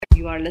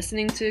You are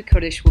listening to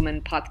Kurdish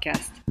Women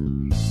Podcast.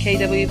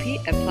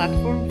 KWP, a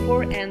platform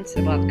for and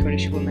about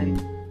Kurdish women.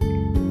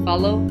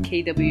 Follow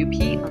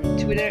KWP on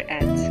Twitter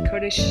at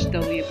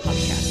KurdishW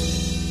Podcast.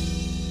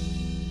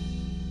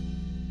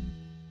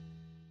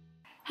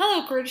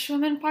 Hello, Kurdish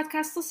Women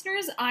Podcast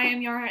listeners. I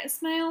am Yara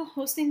Ismail,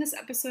 hosting this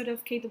episode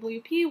of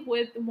KWP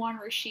with Juan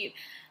Rashid.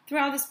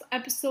 Throughout this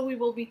episode, we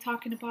will be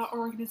talking about our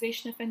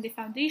organization, Effendi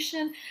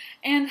Foundation,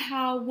 and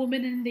how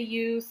women in the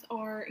youth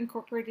are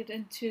incorporated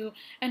into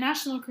a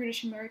national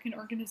Kurdish American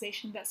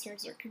organization that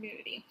serves our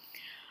community.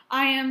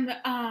 I am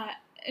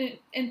an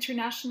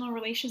International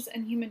Relations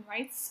and Human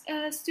Rights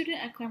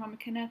student at Claremont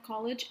McKenna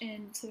College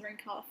in Southern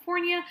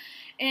California,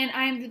 and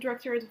I am the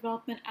Director of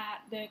Development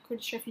at the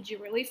Kurdish Refugee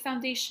Relief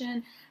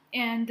Foundation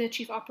and the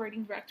Chief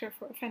Operating Director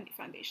for Effendi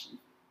Foundation.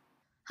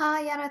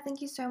 Hi, Yara.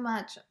 Thank you so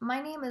much. My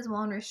name is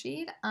Juan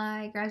Rashid.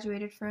 I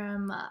graduated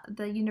from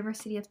the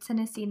University of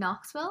Tennessee,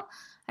 Knoxville.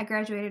 I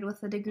graduated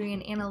with a degree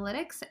in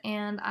analytics,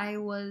 and I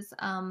was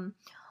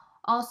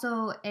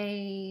also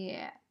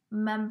a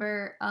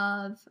member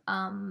of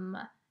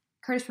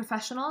Kurdish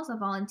Professionals, a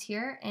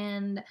volunteer,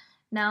 and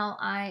now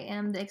I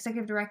am the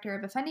Executive Director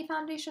of Effendi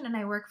Foundation, and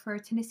I work for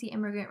Tennessee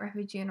Immigrant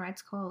Refugee and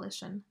Rights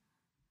Coalition.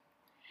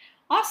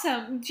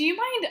 Awesome. Do you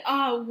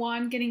mind,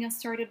 Juan, getting us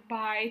started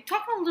by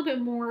talking a little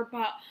bit more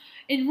about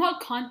in what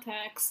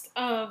context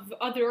of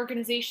other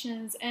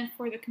organizations and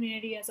for the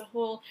community as a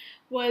whole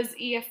was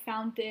EF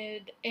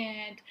founded,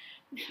 and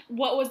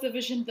what was the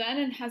vision then,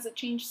 and has it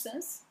changed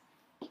since?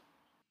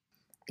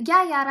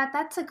 Yeah, Yara,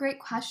 that's a great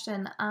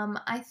question.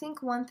 I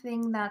think one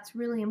thing that's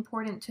really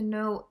important to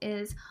know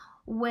is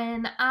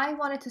when I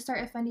wanted to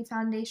start Effendi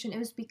Foundation, it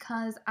was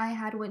because I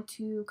had went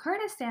to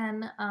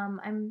Kurdistan.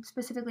 I'm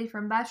specifically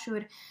from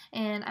Bashur,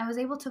 and I was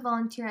able to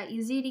volunteer at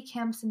Yazidi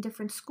camps in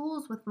different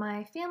schools with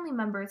my family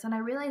members, and I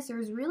realized there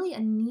was really a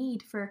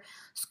need for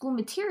school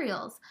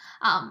materials.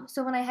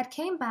 So when I had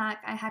came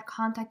back, I had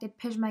contacted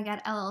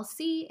Pijmagat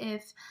LLC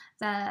if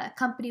the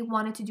company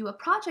wanted to do a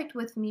project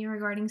with me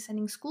regarding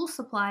sending school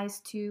supplies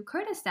to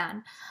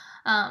Kurdistan.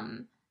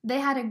 They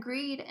had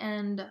agreed,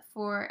 and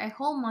for a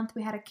whole month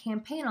we had a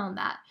campaign on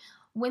that.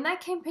 When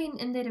that campaign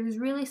ended, it was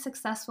really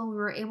successful. We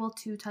were able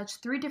to touch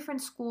 3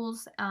 different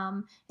schools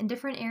in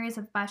different areas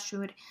of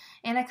Bashur,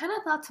 and I kind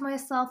of thought to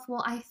myself,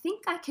 well, I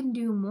think I can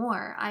do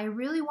more. I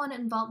really want to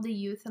involve the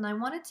youth, and I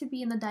wanted to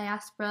be in the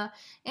diaspora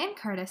and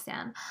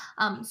Kurdistan.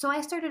 So I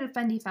started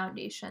Effendi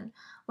Foundation.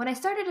 When I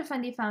started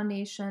Effendi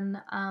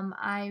Foundation,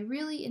 I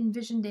really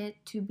envisioned it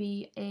to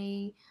be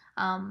a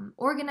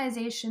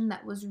organization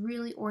that was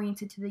really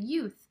oriented to the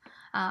youth.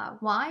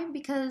 Why?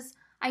 Because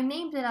I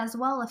named it as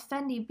well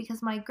Effendi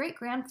because my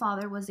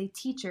great-grandfather was a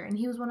teacher, and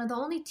he was one of the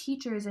only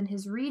teachers in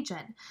his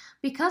region.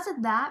 Because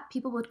of that,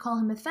 people would call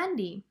him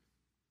Effendi.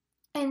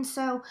 And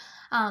so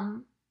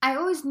I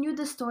always knew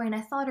this story, and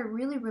I thought it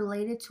really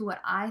related to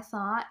what I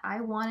thought I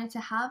wanted to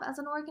have as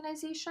an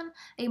organization,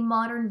 a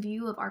modern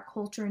view of our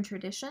culture and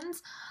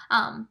traditions,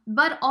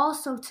 but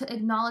also to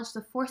acknowledge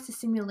the forced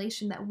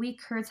assimilation that we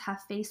Kurds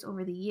have faced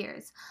over the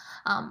years.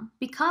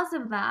 Because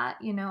of that,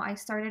 I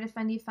started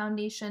Effendi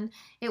Foundation.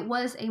 It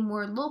was a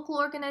more local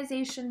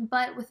organization,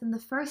 but within the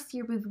first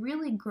year, we've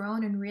really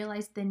grown and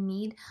realized the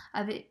need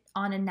of it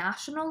on a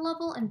national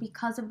level, and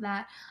because of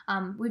that,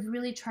 we've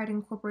really tried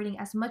incorporating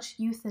as much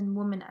youth and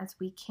women as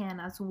we can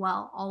as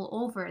well all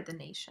over the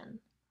nation.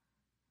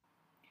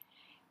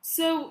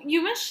 So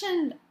you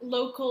mentioned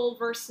local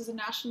versus a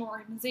national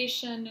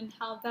organization and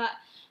how that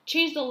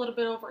changed a little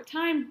bit over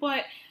time,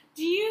 but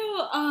do you,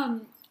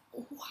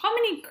 how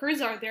many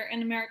Kurds are there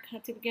in America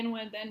to begin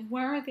with, and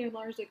where are they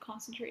largely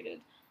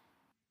concentrated?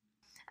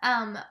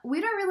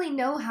 We don't really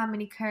know how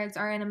many Kurds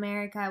are in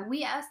America.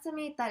 We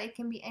estimate that it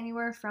can be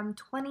anywhere from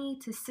 20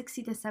 to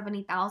 60 to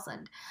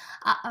 70,000.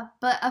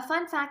 But a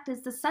fun fact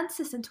is the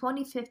census in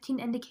 2015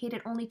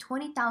 indicated only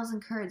 20,000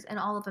 Kurds in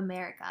all of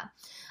America.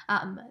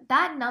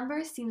 That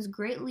number seems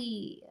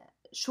greatly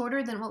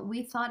shorter than what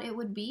we thought it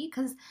would be,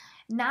 because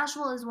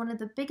Nashville is one of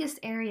the biggest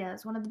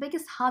areas, one of the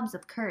biggest hubs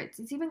of Kurds.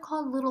 It's even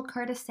called Little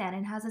Kurdistan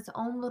and has its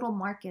own little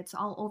markets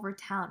all over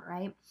town,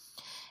 right?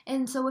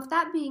 And so with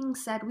that being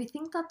said, we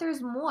think that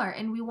there's more,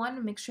 and we want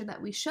to make sure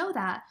that we show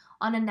that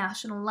on a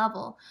national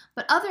level.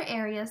 But other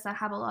areas that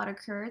have a lot of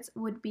Kurds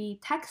would be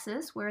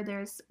Texas, where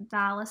there's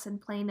Dallas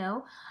and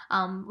Plano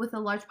with a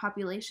large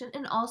population,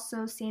 and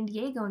also San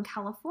Diego in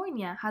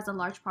California has a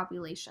large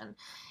population.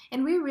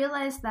 And we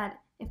realized that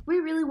if we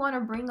really want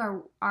to bring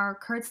our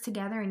Kurds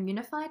together and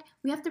unified,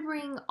 we have to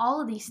bring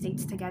all of these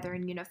states together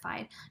and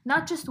unified,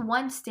 not just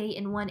one state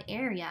in one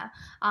area.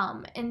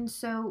 And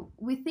so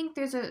we think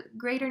there's a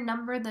greater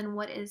number than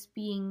what is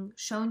being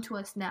shown to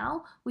us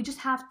now. We just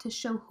have to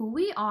show who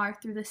we are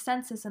through the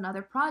census and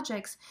other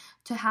projects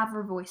to have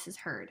our voices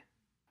heard.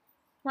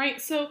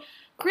 Right, so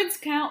Kurds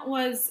Count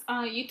was,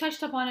 you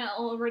touched upon it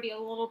already a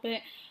little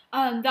bit.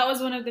 That was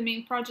one of the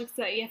main projects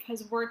that EF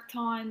has worked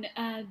on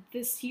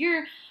this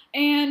year.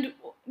 And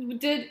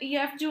did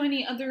EF do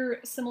any other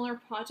similar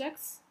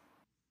projects?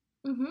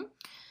 Mm-hmm.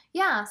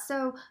 Yeah,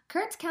 so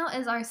Kurds Count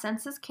is our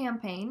census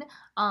campaign.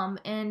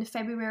 In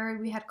February,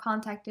 we had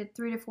contacted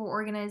 3 to 4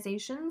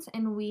 organizations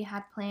and we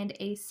had planned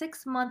a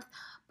 6-month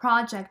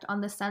project on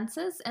the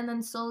census, and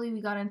then slowly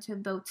we got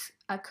into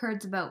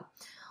Kurds Vote.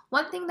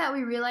 One thing that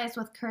we realized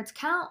with Kurds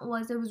Count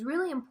was it was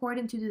really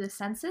important to do the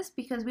census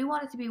because we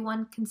wanted to be,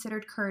 one,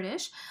 considered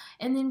Kurdish,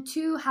 and then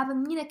two, have a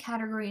MENA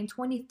category in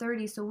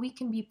 2030 so we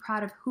can be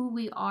proud of who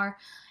we are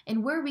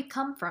and where we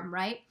come from,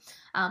 right?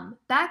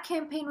 That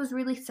campaign was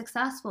really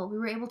successful. We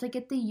were able to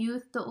get the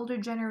youth, the older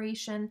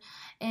generation,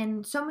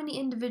 and so many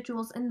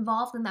individuals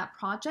involved in that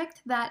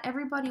project that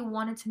everybody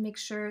wanted to make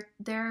sure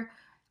their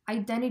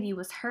identity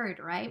was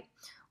heard, right?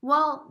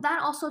 Well,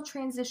 that also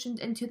transitioned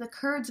into the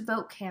Kurds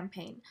Vote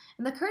campaign.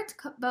 And the Kurds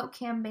Vote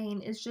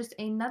campaign is just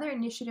another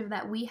initiative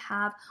that we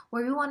have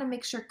where we want to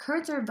make sure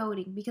Kurds are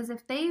voting, because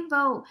if they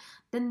vote,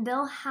 then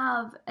they'll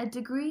have a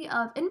degree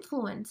of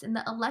influence in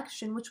the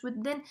election, which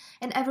would then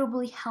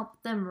inevitably help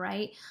them,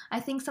 right? I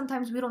think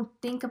sometimes we don't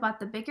think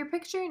about the bigger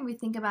picture and we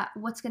think about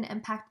what's going to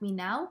impact me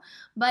now.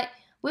 But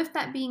with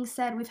that being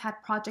said, we've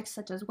had projects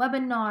such as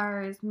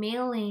webinars,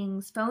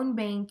 mailings, phone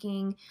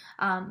banking,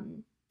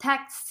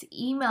 texts,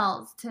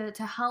 emails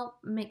to help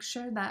make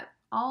sure that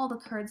all the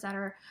Kurds that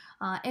are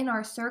in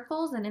our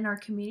circles and in our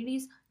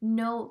communities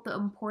know the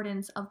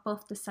importance of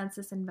both the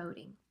census and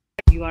voting.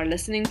 You are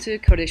listening to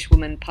Kurdish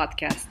Women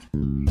Podcast.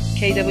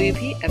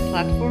 KWP, a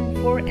platform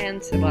for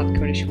and about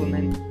Kurdish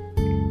women.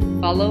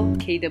 Follow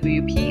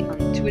KWP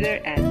on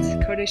Twitter at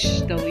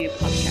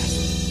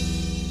KurdishWPodcast.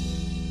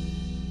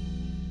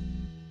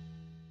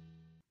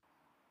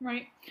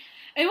 Right.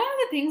 And one of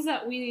the things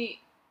that we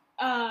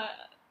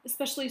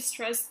especially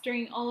stressed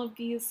during all of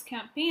these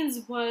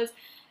campaigns was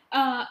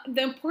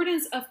the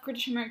importance of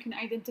Kurdish American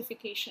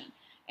identification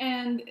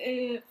and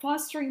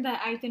fostering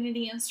that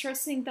identity and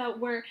stressing that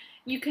where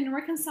you can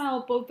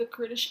reconcile both the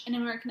Kurdish and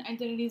American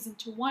identities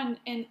into one,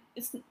 and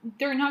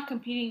they're not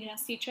competing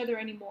against each other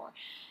anymore,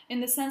 in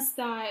the sense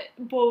that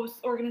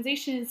both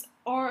organizations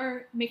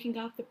are making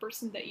up the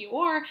person that you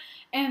are,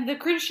 and the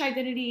Kurdish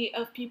identity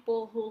of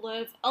people who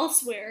live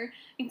elsewhere,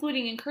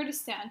 including in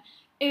Kurdistan,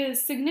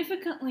 is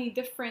significantly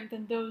different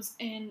than those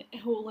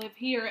who live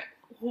here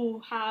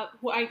who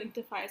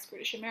identify as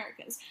Kurdish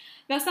Americans.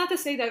 That's not to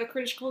say that the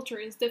Kurdish culture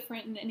is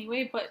different in any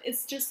way, but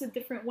it's just a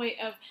different way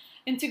of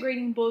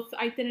integrating both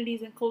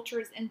identities and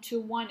cultures into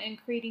one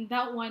and creating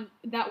that one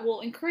that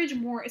will encourage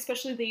more,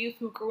 especially the youth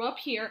who grew up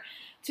here,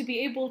 to be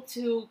able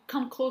to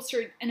come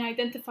closer and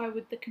identify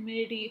with the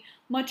community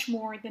much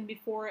more than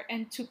before,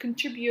 and to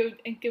contribute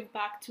and give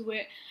back to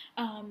it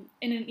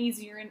in an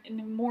easier and in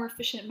a more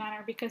efficient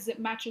manner, because it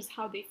matches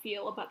how they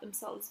feel about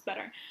themselves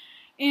better.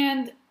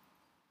 And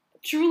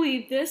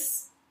truly,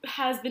 this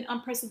has been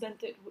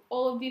unprecedented with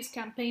all of these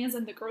campaigns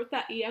and the growth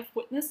that EF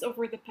witnessed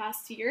over the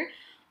past year,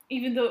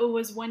 even though it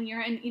was 1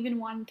 year, and even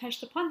Juan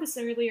touched upon this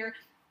earlier.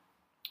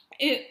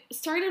 It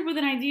started with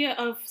an idea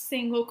of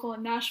staying local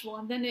in Nashville,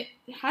 and then it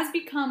has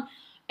become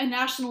a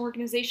national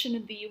organization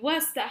in the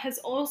US that has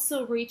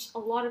also reached a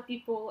lot of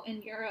people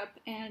in Europe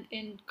and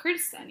in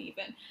Kurdistan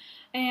even.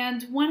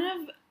 And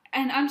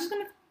I'm just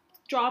going to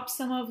drop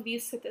some of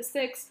these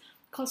statistics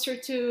closer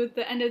to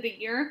the end of the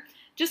year,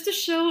 just to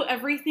show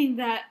everything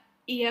that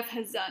EF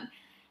has done.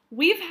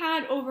 We've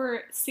had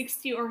over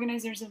 60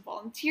 organizers and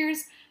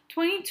volunteers,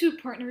 22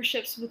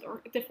 partnerships with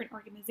different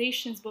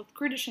organizations, both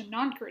Kurdish and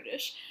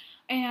non-Kurdish,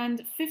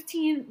 and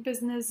 15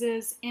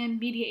 businesses and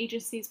media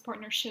agencies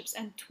partnerships,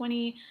 and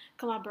 20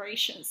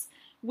 collaborations.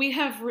 We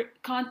have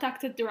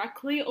contacted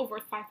directly over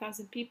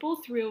 5,000 people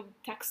through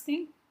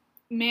texting,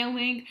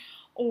 mailing,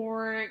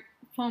 or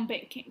phone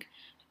banking.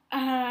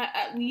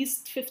 At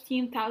least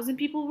 15,000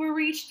 people were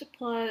reached,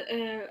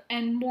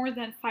 and more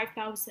than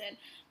 5,000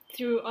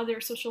 through other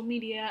social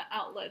media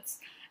outlets.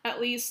 At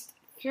least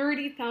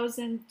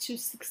 30,000 to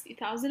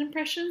 60,000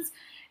 impressions,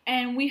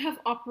 and we have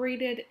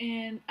operated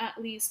in at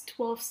least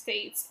 12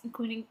 states,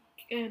 including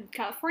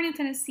California,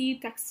 Tennessee,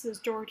 Texas,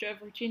 Georgia,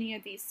 Virginia,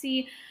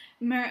 DC,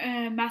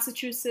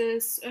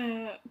 Massachusetts,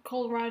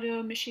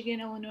 Colorado, Michigan,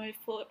 Illinois,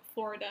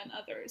 Florida, and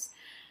others.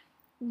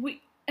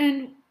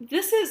 And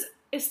this is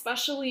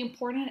especially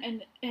important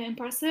and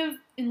impressive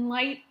in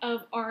light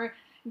of our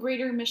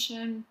greater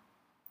mission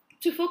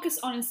to focus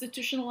on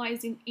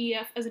institutionalizing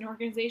EF as an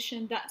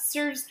organization that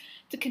serves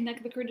to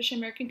connect the Kurdish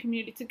American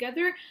community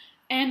together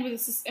and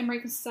with the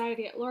American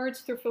society at large,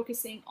 through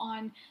focusing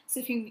on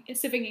civic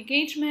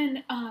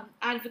engagement,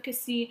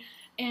 advocacy,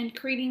 and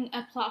creating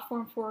a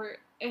platform for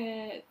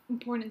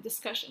important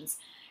discussions.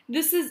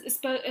 This is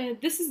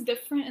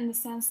different in the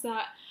sense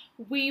that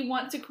we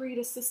want to create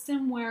a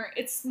system where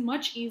it's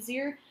much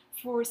easier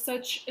for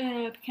such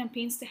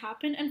campaigns to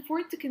happen and for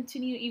it to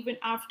continue even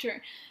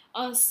after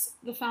us,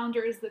 the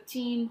founders, the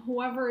team,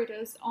 whoever it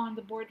is on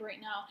the board right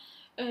now,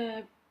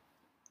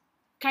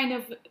 kind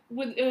of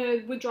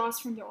withdraws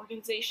from the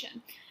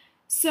organization.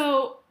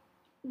 So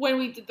when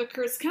we did the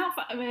Kurds Count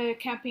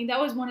campaign, that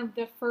was one of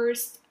the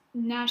first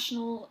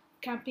national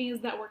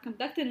campaigns that were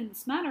conducted in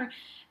this manner,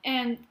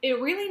 and it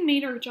really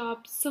made our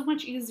job so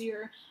much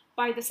easier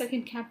by the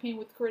second campaign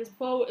with Kurdish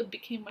Vote, it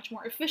became much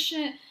more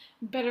efficient,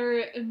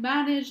 better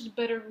managed,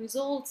 better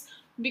results,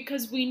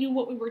 because we knew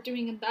what we were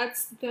doing, and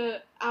that's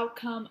the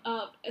outcome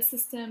of a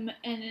system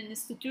and an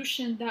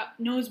institution that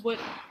knows what,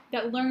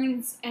 that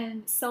learns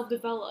and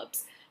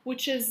self-develops,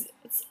 which is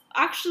it's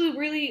actually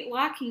really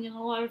lacking in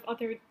a lot of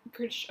other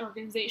Kurdish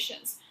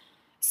organizations.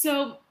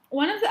 So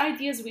one of the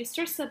ideas we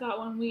stress about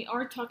when we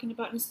are talking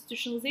about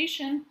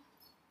institutionalization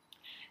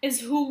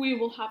is who we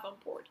will have on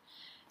board.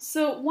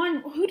 So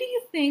one, who do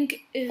you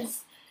think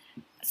is,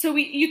 so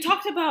you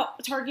talked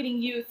about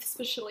targeting youth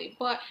especially,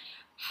 but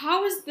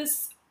how is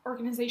this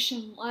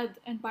organization led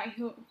and by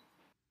whom?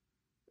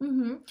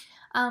 Mm-hmm.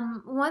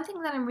 One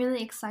thing that I'm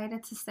really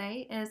excited to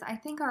say is I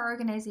think our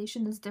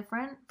organization is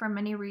different for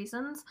many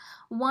reasons.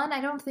 One,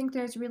 I don't think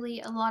there's really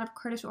a lot of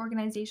Kurdish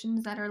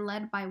organizations that are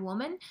led by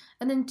women.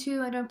 And then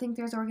two, I don't think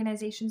there's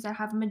organizations that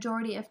have a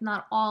majority, if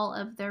not all,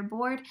 of their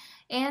board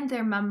and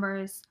their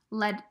members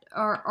led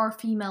or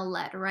female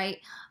led, right?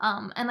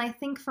 And I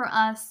think for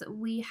us,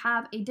 we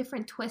have a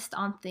different twist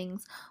on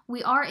things.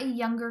 We are a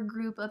younger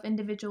group of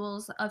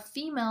individuals, of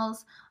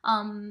females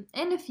and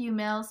a few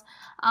males,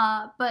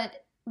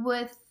 but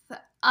with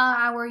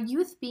our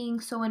youth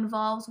being so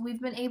involved,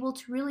 we've been able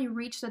to really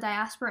reach the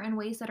diaspora in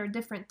ways that are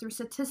different through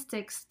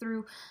statistics,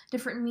 through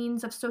different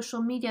means of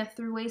social media,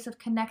 through ways of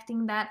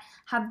connecting that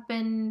have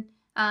been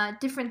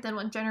different than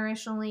what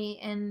generationally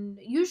and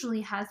usually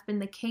has been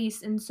the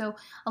case. And so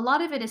a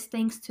lot of it is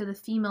thanks to the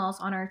females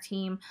on our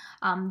team,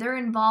 their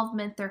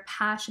involvement, their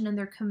passion, and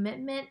their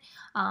commitment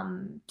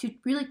to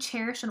really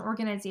cherish an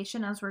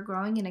organization as we're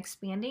growing and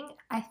expanding,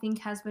 I think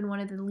has been one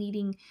of the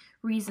leading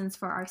reasons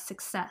for our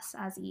success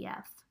as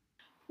EF.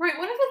 Right,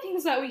 one of the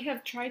things that we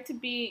have tried to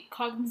be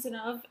cognizant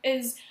of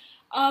is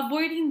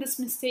avoiding this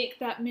mistake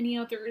that many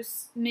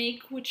others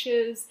make, which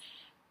is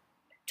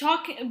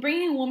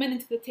bringing women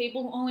into the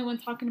table only when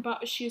talking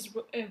about issues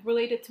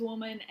related to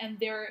women and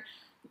their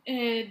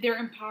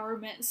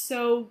empowerment.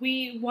 So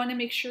we want to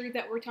make sure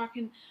that we're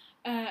talking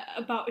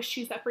about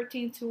issues that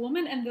pertain to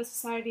women and the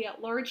society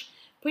at large,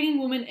 putting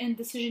women in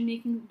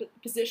decision-making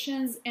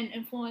positions and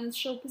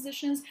influential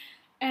positions,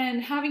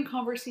 and having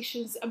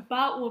conversations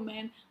about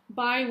women,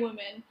 by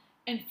women,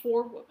 and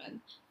for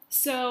women.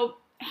 So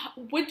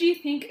what do you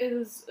think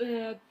is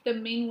the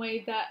main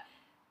way that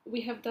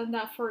we have done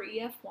that for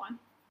EF1?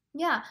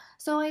 Yeah,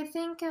 so I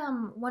think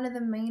one of the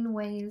main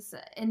ways,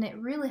 and it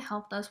really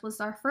helped us, was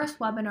our first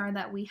webinar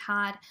that we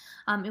had.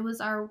 It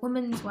was our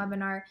women's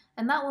webinar,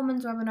 and that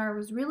women's webinar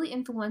was really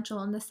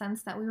influential in the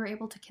sense that we were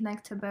able to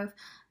connect to both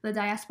the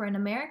diaspora in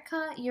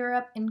America,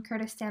 Europe, and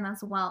Kurdistan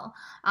as well.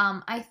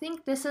 I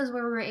think this is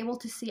where we were able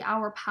to see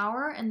our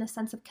power in the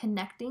sense of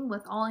connecting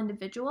with all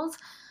individuals.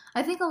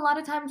 I think a lot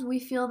of times we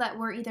feel that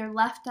we're either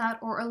left out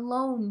or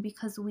alone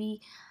because we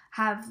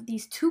have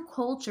these two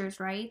cultures,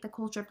 right? The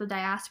culture of the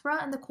diaspora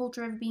and the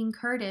culture of being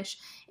Kurdish.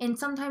 And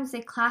sometimes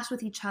they clash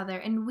with each other.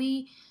 And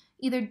we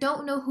either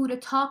don't know who to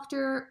talk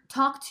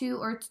to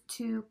or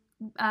to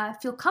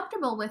feel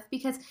comfortable with,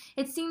 because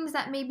it seems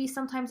that maybe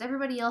sometimes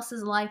everybody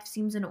else's life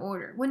seems in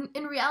order, when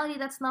in reality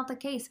that's not the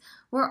case.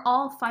 We're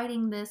all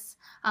fighting this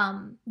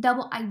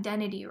double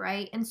identity,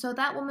 right? And so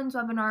that women's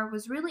webinar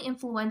was really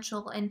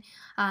influential in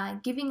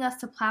giving us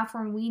the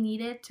platform we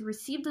needed to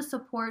receive the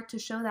support to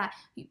show that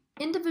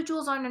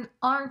individuals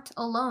aren't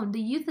alone.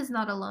 The youth is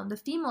not alone. The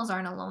females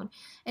aren't alone.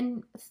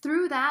 And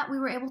through that, we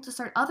were able to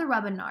start other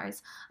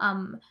webinars.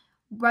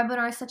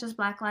 Webinars such as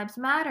Black Lives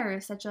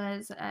Matter, such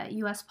as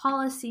U.S.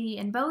 policy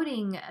and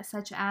voting,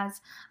 such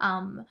as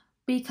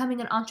becoming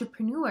an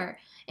entrepreneur.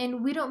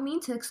 And we don't mean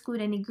to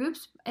exclude any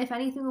groups. If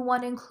anything, we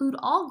want to include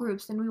all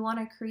groups, and we want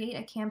to create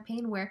a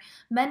campaign where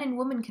men and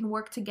women can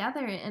work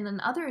together, and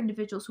then other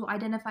individuals who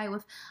identify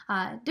with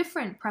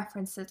different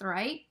preferences,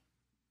 right?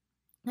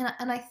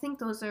 And I think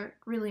those are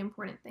really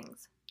important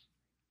things.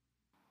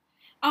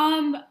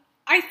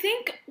 I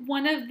think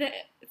one of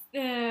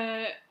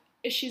the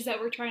issues that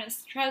we're trying to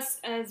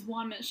stress, as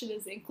Juan mentioned,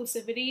 is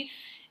inclusivity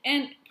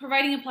and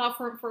providing a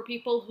platform for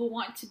people who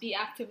want to be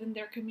active in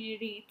their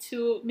community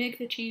to make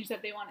the change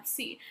that they want to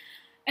see.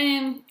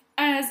 And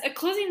as a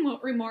closing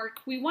remark,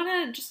 we want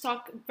to just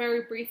talk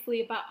very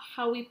briefly about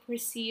how we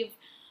perceive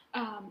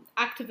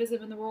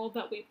activism in the role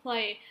that we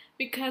play,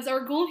 because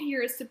our goal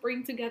here is to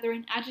bring together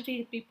and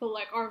agitate people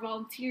like our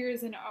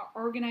volunteers and our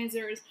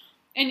organizers,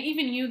 and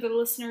even you, the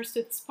listeners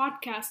to this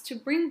podcast, to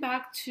bring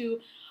back to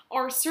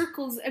our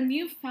circles a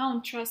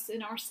newfound trust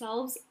in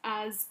ourselves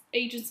as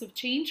agents of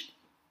change,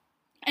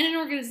 and in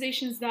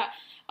organizations that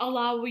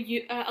allow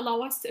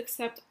us to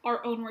accept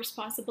our own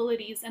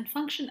responsibilities and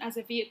function as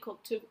a vehicle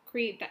to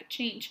create that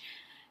change,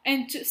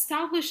 and to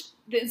establish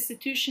the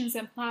institutions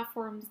and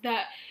platforms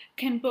that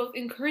can both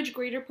encourage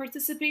greater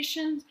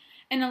participation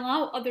and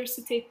allow others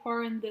to take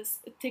part in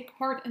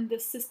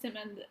this system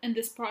and in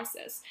this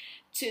process,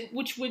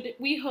 which would,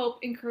 we hope,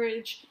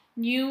 encourage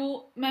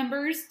new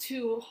members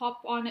to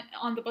hop on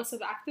the bus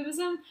of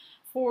activism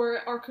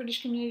for our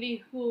Kurdish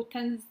community, who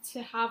tends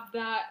to have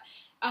that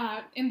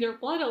in their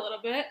blood a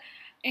little bit,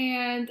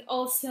 and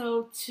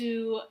also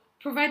to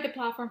provide the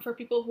platform for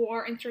people who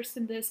are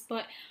interested in this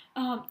but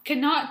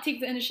cannot take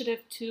the initiative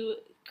to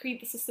create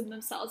the system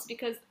themselves,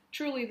 because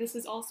truly this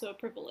is also a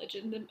privilege,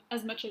 and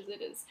as much as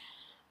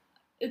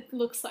it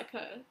looks like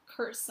a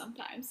curse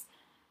sometimes.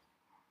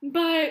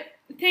 But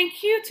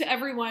thank you to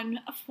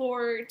everyone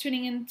for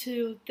tuning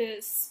into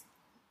this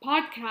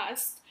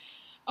podcast.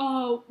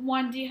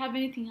 Juan, do you have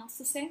anything else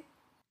to say?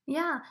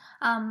 Yeah,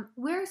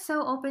 we're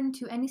so open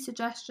to any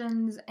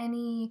suggestions,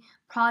 any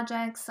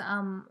projects.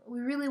 We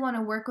really want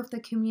to work with the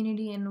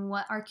community and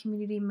what our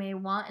community may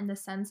want in the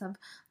sense of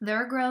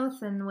their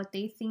growth and what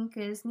they think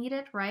is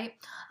needed, right?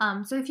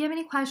 So if you have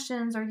any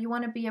questions or you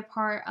want to be a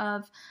part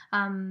of,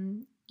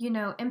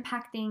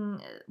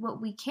 impacting what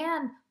we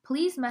can,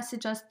 please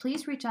message us,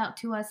 please reach out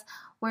to us.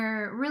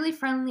 We're really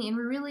friendly and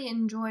we really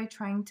enjoy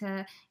trying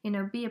to,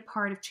 be a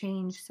part of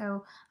change.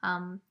 So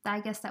I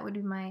guess that would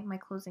be my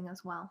closing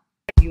as well.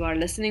 You are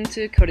listening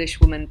to Kurdish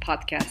Women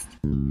Podcast.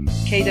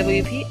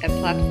 KWP, a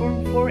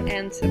platform for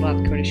and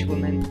about Kurdish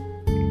women.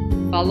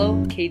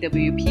 Follow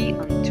KWP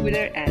on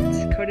Twitter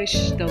at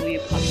Kurdish W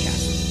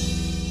Podcast.